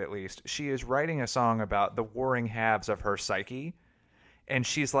interpret it, at least, she is writing a song about the warring halves of her psyche, and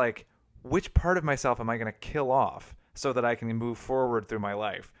she's like, which part of myself am I going to kill off so that I can move forward through my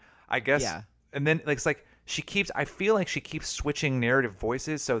life? I guess. Yeah. And then it's like I feel like she keeps switching narrative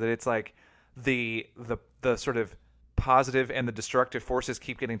voices so that it's like the sort of positive and the destructive forces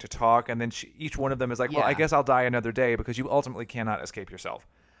keep getting to talk, and then each one of them is like, well, I guess I'll die another day, because you ultimately cannot escape yourself.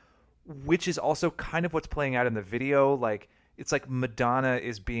 Which is also kind of what's playing out in the video. Like, it's like Madonna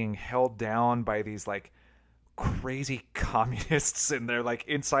is being held down by these like crazy communists, and they're like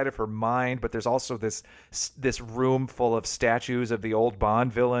inside of her mind, but there's also this room full of statues of the old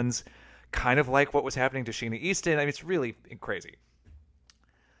Bond villains, kind of like what was happening to Sheena Easton. I mean, it's really crazy.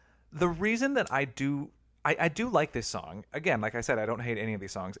 The reason that I do like this song, again, like I said, I don't hate any of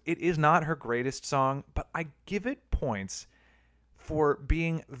these songs. It is not her greatest song, but I give it points for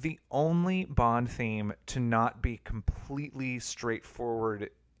being the only Bond theme to not be completely straightforward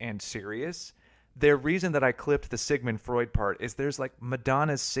and serious. The reason that I clipped the Sigmund Freud part is there's like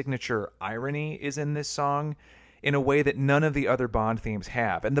Madonna's signature irony is in this song in a way that none of the other Bond themes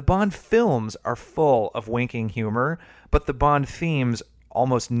have. And the Bond films are full of winking humor, but the Bond themes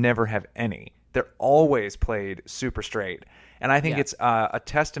almost never have any. they're always played super straight. And I think Yeah. it's a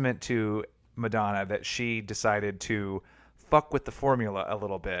testament to Madonna that she decided to fuck with the formula a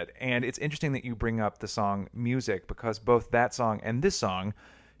little bit. And it's interesting that you bring up the song Music, because both that song and this song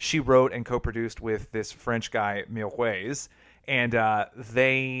she wrote and co-produced with this French guy, Mirwais, and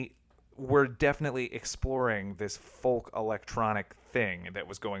they were definitely exploring this folk electronic thing that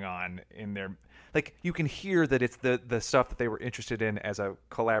was going on in their... Like, you can hear that it's the stuff that they were interested in as a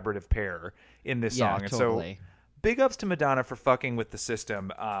collaborative pair in this Yeah, song. And totally. so, big ups to Madonna for fucking with the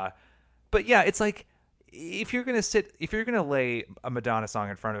system. But yeah, it's like, if you're gonna lay a Madonna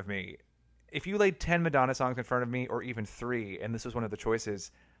song in front of me, if you laid 10 Madonna songs in front of me, or even 3, and this was one of the choices,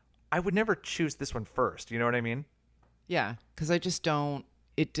 I would never choose this one first. You know what I mean? Yeah, because I just don't.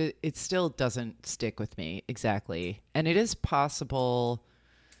 It still doesn't stick with me exactly, and it is possible.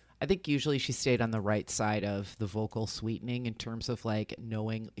 I think usually she stayed on the right side of the vocal sweetening in terms of like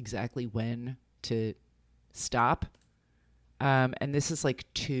knowing exactly when to stop. And this is like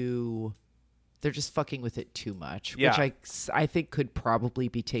too. They're just fucking with it too much, Yeah. which I think could probably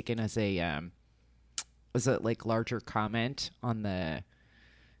be taken as a like larger comment on the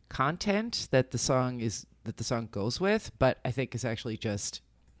content that the song goes with, but I think is actually just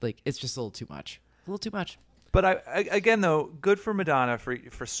like it's just a little too much. But I again though, good for Madonna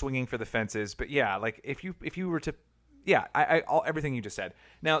for swinging for the fences. But yeah, like if you were to, yeah, everything you just said.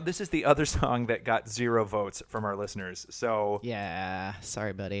 Now this is the other song that got 0 votes from our listeners. So Yeah,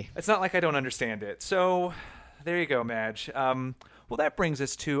 sorry, buddy. it's not like I don't understand it. So there you go, Madge. Well, that brings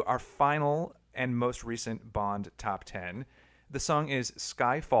us to our final and most recent Bond top 10. The song is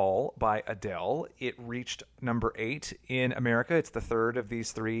Skyfall by Adele. It reached number 8 in America. It's the third of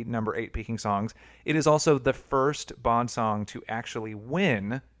these 3 number 8 peaking songs. It is also the first Bond song to actually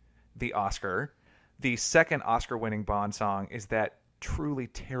win the Oscar. The second Oscar-winning Bond song is that truly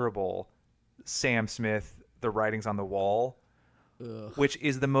terrible Sam Smith, The Writing's on the Wall, which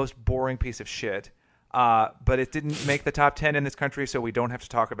is the most boring piece of shit. But it didn't make the top 10 in this country, so we don't have to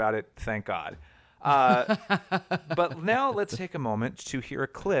talk about it, thank God. But now let's take a moment to hear a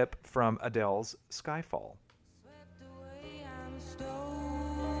clip from Adele's Skyfall.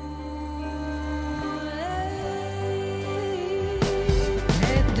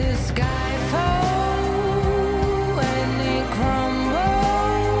 Let the sky fall when it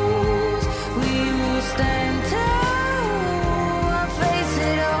crumbles. We will stand tall and face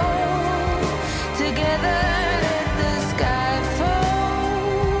it all together. Let the sky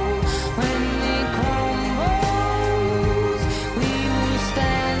fall when it crumbles. We will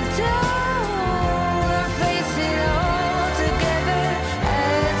stand tall and face it all together.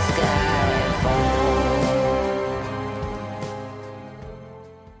 Let sky fall.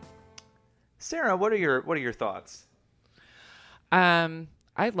 Sarah, what are your thoughts? I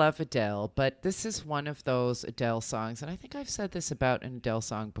love Adele, but this is one of those Adele songs, and I think I've said this about an Adele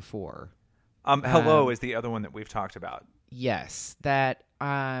song before. Hello is the other one that we've talked about. Yes, that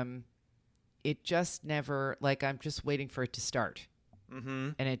it just never, like, I'm just waiting for it to start,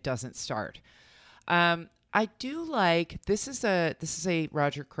 and it doesn't start. I do like this is a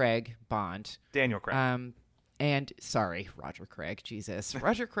Roger Craig Bond. Daniel Craig. And sorry, Roger Craig, Jesus.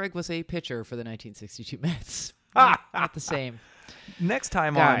 Roger Craig was a pitcher for the 1962 Mets. Not the same. Next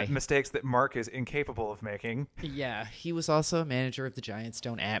time Guy. on mistakes that Mark is incapable of making. Yeah, he was also a manager of the Giants.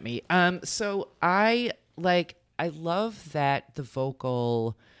 Don't at me. So I love that the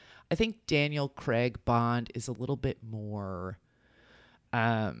vocal. I think Daniel Craig Bond is a little bit more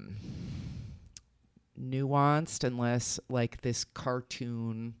nuanced and less like this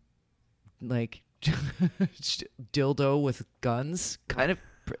cartoon, like dildo with guns kind of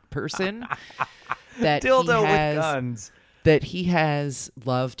person that Dildo he has, with guns. that he has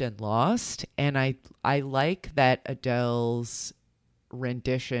loved and lost. And I like that Adele's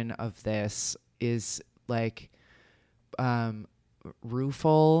rendition of this is like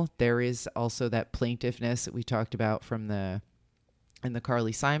rueful. There is also that plaintiveness that we talked about from in the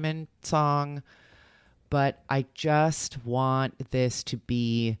Carly Simon song. But I just want this to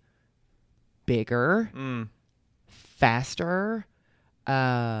be bigger, faster,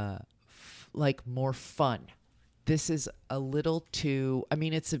 like more fun. This is a little too, I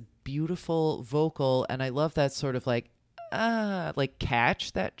mean, it's a beautiful vocal, and I love that sort of like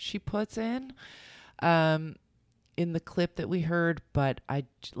catch that she puts in the clip that we heard, but I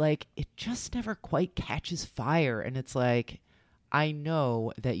like it just never quite catches fire. And it's like, I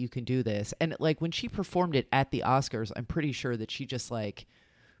know that you can do this. And like when she performed it at the Oscars, I'm pretty sure that she just like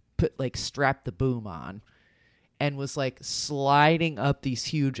strapped the boom on and was like sliding up these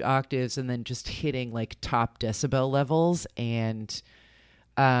huge octaves and then just hitting like top decibel levels. And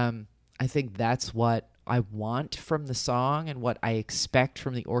I I think that's what I want from the song and what I expect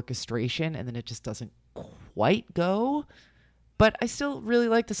from the orchestration, and then it just doesn't quite go. But I still really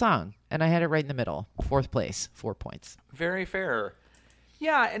like the song, and I had it right in the middle. 4th place, 4 points. Very fair.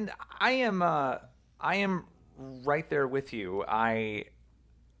 Yeah, and I am right there with you. I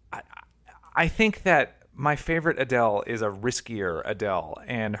think that my favorite Adele is a riskier Adele,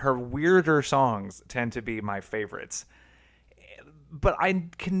 and her weirder songs tend to be my favorites. But I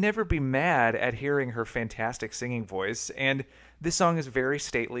can never be mad at hearing her fantastic singing voice, and this song is very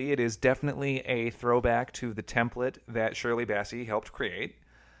stately. It is definitely a throwback to the template that Shirley Bassey helped create.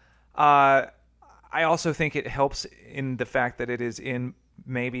 I also think it helps in the fact that it is in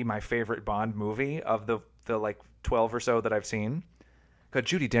maybe my favorite Bond movie of the like 12 or so that I've seen. Because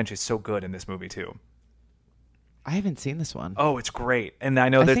Judi Dench is so good in this movie too. I haven't seen this one. Oh, it's great. And I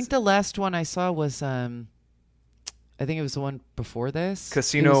know I think the last one I saw was I think it was the one before this.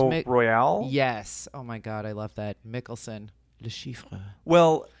 Casino Royale? Yes. Oh my God, I love that. Mickelson. Le Chiffre.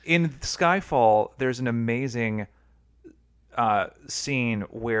 Well, in Skyfall, there's an amazing scene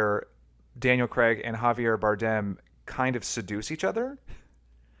where Daniel Craig and Javier Bardem kind of seduce each other.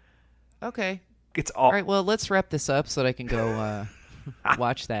 Okay. It's all right. Well, let's wrap this up so that I can go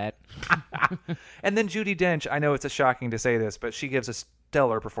watch that. And then Judi Dench, I know it's shocking to say this, but she gives a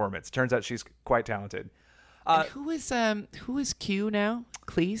stellar performance. Turns out she's quite talented. And who is Q now?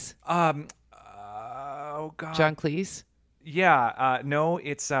 Cleese? Oh God. John Cleese? Yeah. No,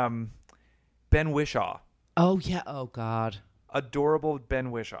 it's Ben Whishaw. Oh yeah. Oh God. Adorable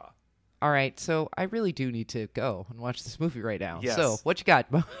Ben Whishaw. All right, so I really do need to go and watch this movie right now. Yes. So what you got?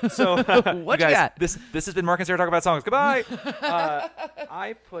 So what you you guys, got? This has been Mark and Sarah Talk About Songs. Goodbye.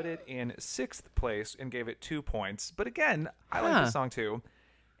 I put it in 6th place and gave it 2 points. But again, I like this song too.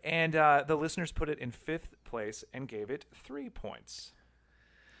 And the listeners put it in 5th place and gave it 3 points.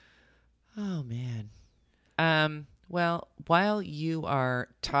 Oh man. Well, while you are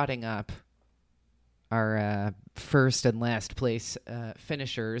totting up our first and last place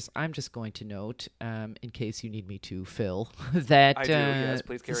finishers, I'm just going to note, in case you need me to fill, that I do, yes,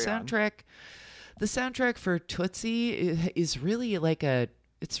 please carry on. The soundtrack for Tootsie is really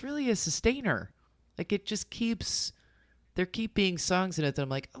it's really a sustainer. Like it just keeps, there keep being songs in it that I'm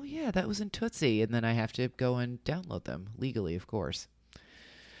like, oh yeah, that was in Tootsie, and then I have to go and download them legally, of course.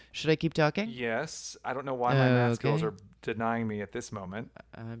 Should I keep talking? Yes. I don't know why my math skills are denying me at this moment.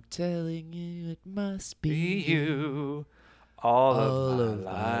 I'm telling you it must Be be you all of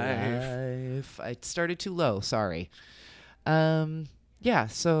my my life. I started too low, sorry. Yeah,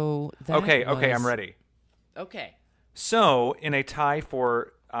 so that Okay, was... I'm ready. Okay. So, in a tie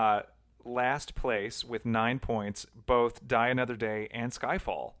for last place with 9 points, both Die Another Day and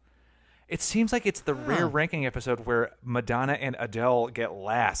Skyfall. It seems like it's the rare ranking episode where Madonna and Adele get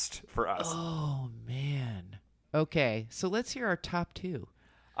last for us. Oh, man. Okay, so let's hear our top 2.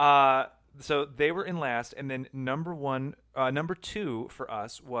 So they were in last, and then number 2 for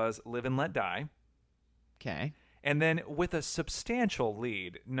us was Live and Let Die. Okay. And then with a substantial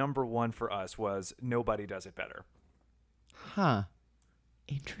lead, number 1 for us was Nobody Does It Better. Huh.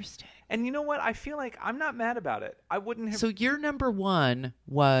 Interesting. And you know what? I feel like I'm not mad about it. I wouldn't have... So your number 1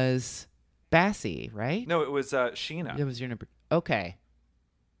 was Bassey, right? No, it was Sheena. That was your number... Okay.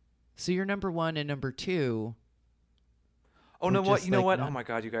 So your number 1 and number 2... Oh, no, what? You know what? Not... Oh, my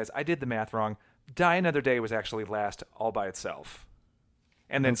God, you guys. I did the math wrong. Die Another Day was actually last all by itself.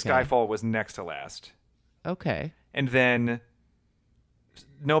 And then Skyfall was next to last. Okay. And then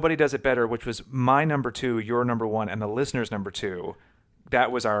Nobody Does It Better, which was my number 2, your number 1, and the listener's number 2.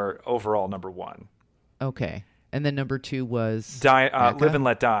 That was our overall number 1. Okay. And then number 2 was... Live and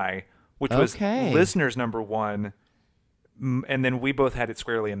Let Die, which was Okay. listener's number 1. And then we both had it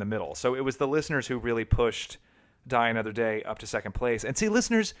squarely in the middle. So it was the listeners who really pushed Die Another Day up to second place. And see,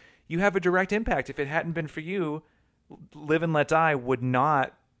 listeners, you have a direct impact. If it hadn't been for you, Live and Let Die would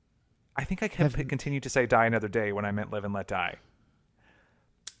not... I think I continued to say Die Another Day when I meant Live and Let Die.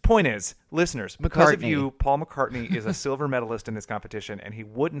 Point is, listeners, because of you, Paul McCartney is a silver medalist in this competition, and he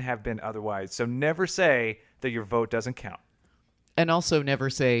wouldn't have been otherwise. So never say that your vote doesn't count. And also never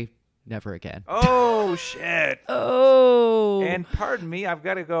say never again. Oh, shit. Oh. And pardon me, I've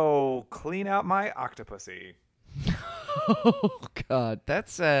got to go clean out my Octopussy. Oh, God.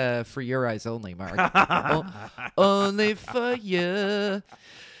 That's for your eyes only, Mark. Only for you.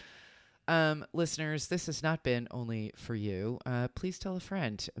 Listeners, this has not been only for you. Please tell a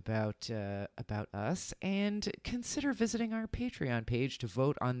friend about us, and consider visiting our Patreon page to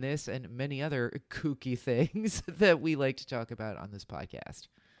vote on this and many other kooky things that we like to talk about on this podcast.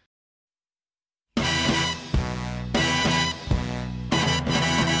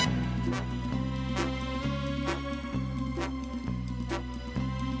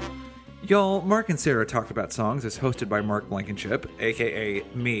 Y'all, Mark and Sarah Talk About Songs is hosted by Mark Blankenship, aka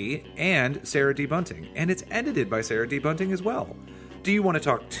me, and Sarah D. Bunting, and it's edited by Sarah D. Bunting as well. Do you want to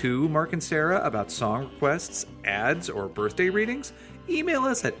talk to Mark and Sarah about song requests, ads, or birthday readings? Email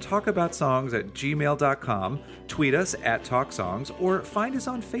us at talkaboutsongs@gmail.com, tweet us at talksongs, or find us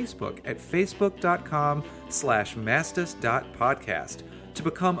on Facebook at facebook.com/mastus.podcast. To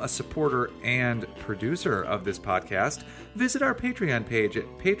become a supporter and producer of this podcast, visit our Patreon page at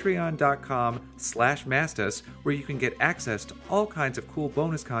patreon.com/mastus, where you can get access to all kinds of cool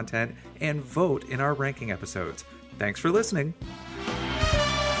bonus content and vote in our ranking episodes. Thanks for listening.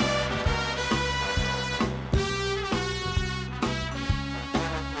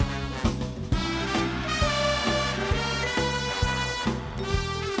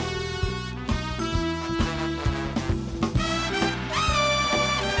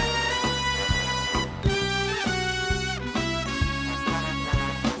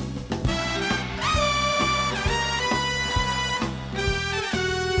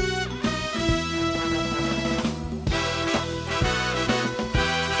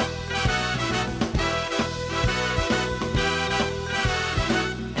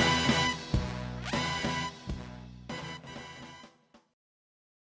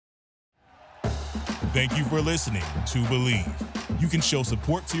 Thank you for listening to Believe. You can show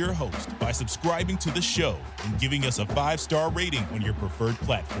support to your host by subscribing to the show and giving us a 5-star rating on your preferred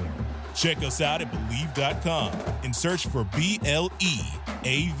platform. Check us out at Believe.com and search for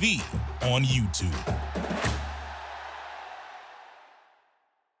BLEAV on YouTube.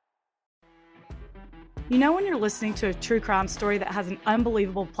 You know when you're listening to a true crime story that has an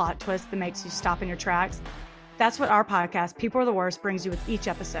unbelievable plot twist that makes you stop in your tracks? That's what our podcast, People Are the Worst, brings you with each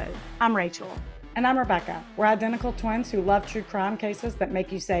episode. I'm Rachel. And I'm Rebecca. We're identical twins who love true crime cases that make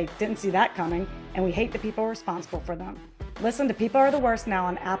you say, didn't see that coming, and we hate the people responsible for them. Listen to People Are the Worst now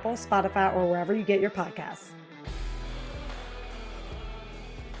on Apple, Spotify, or wherever you get your podcasts.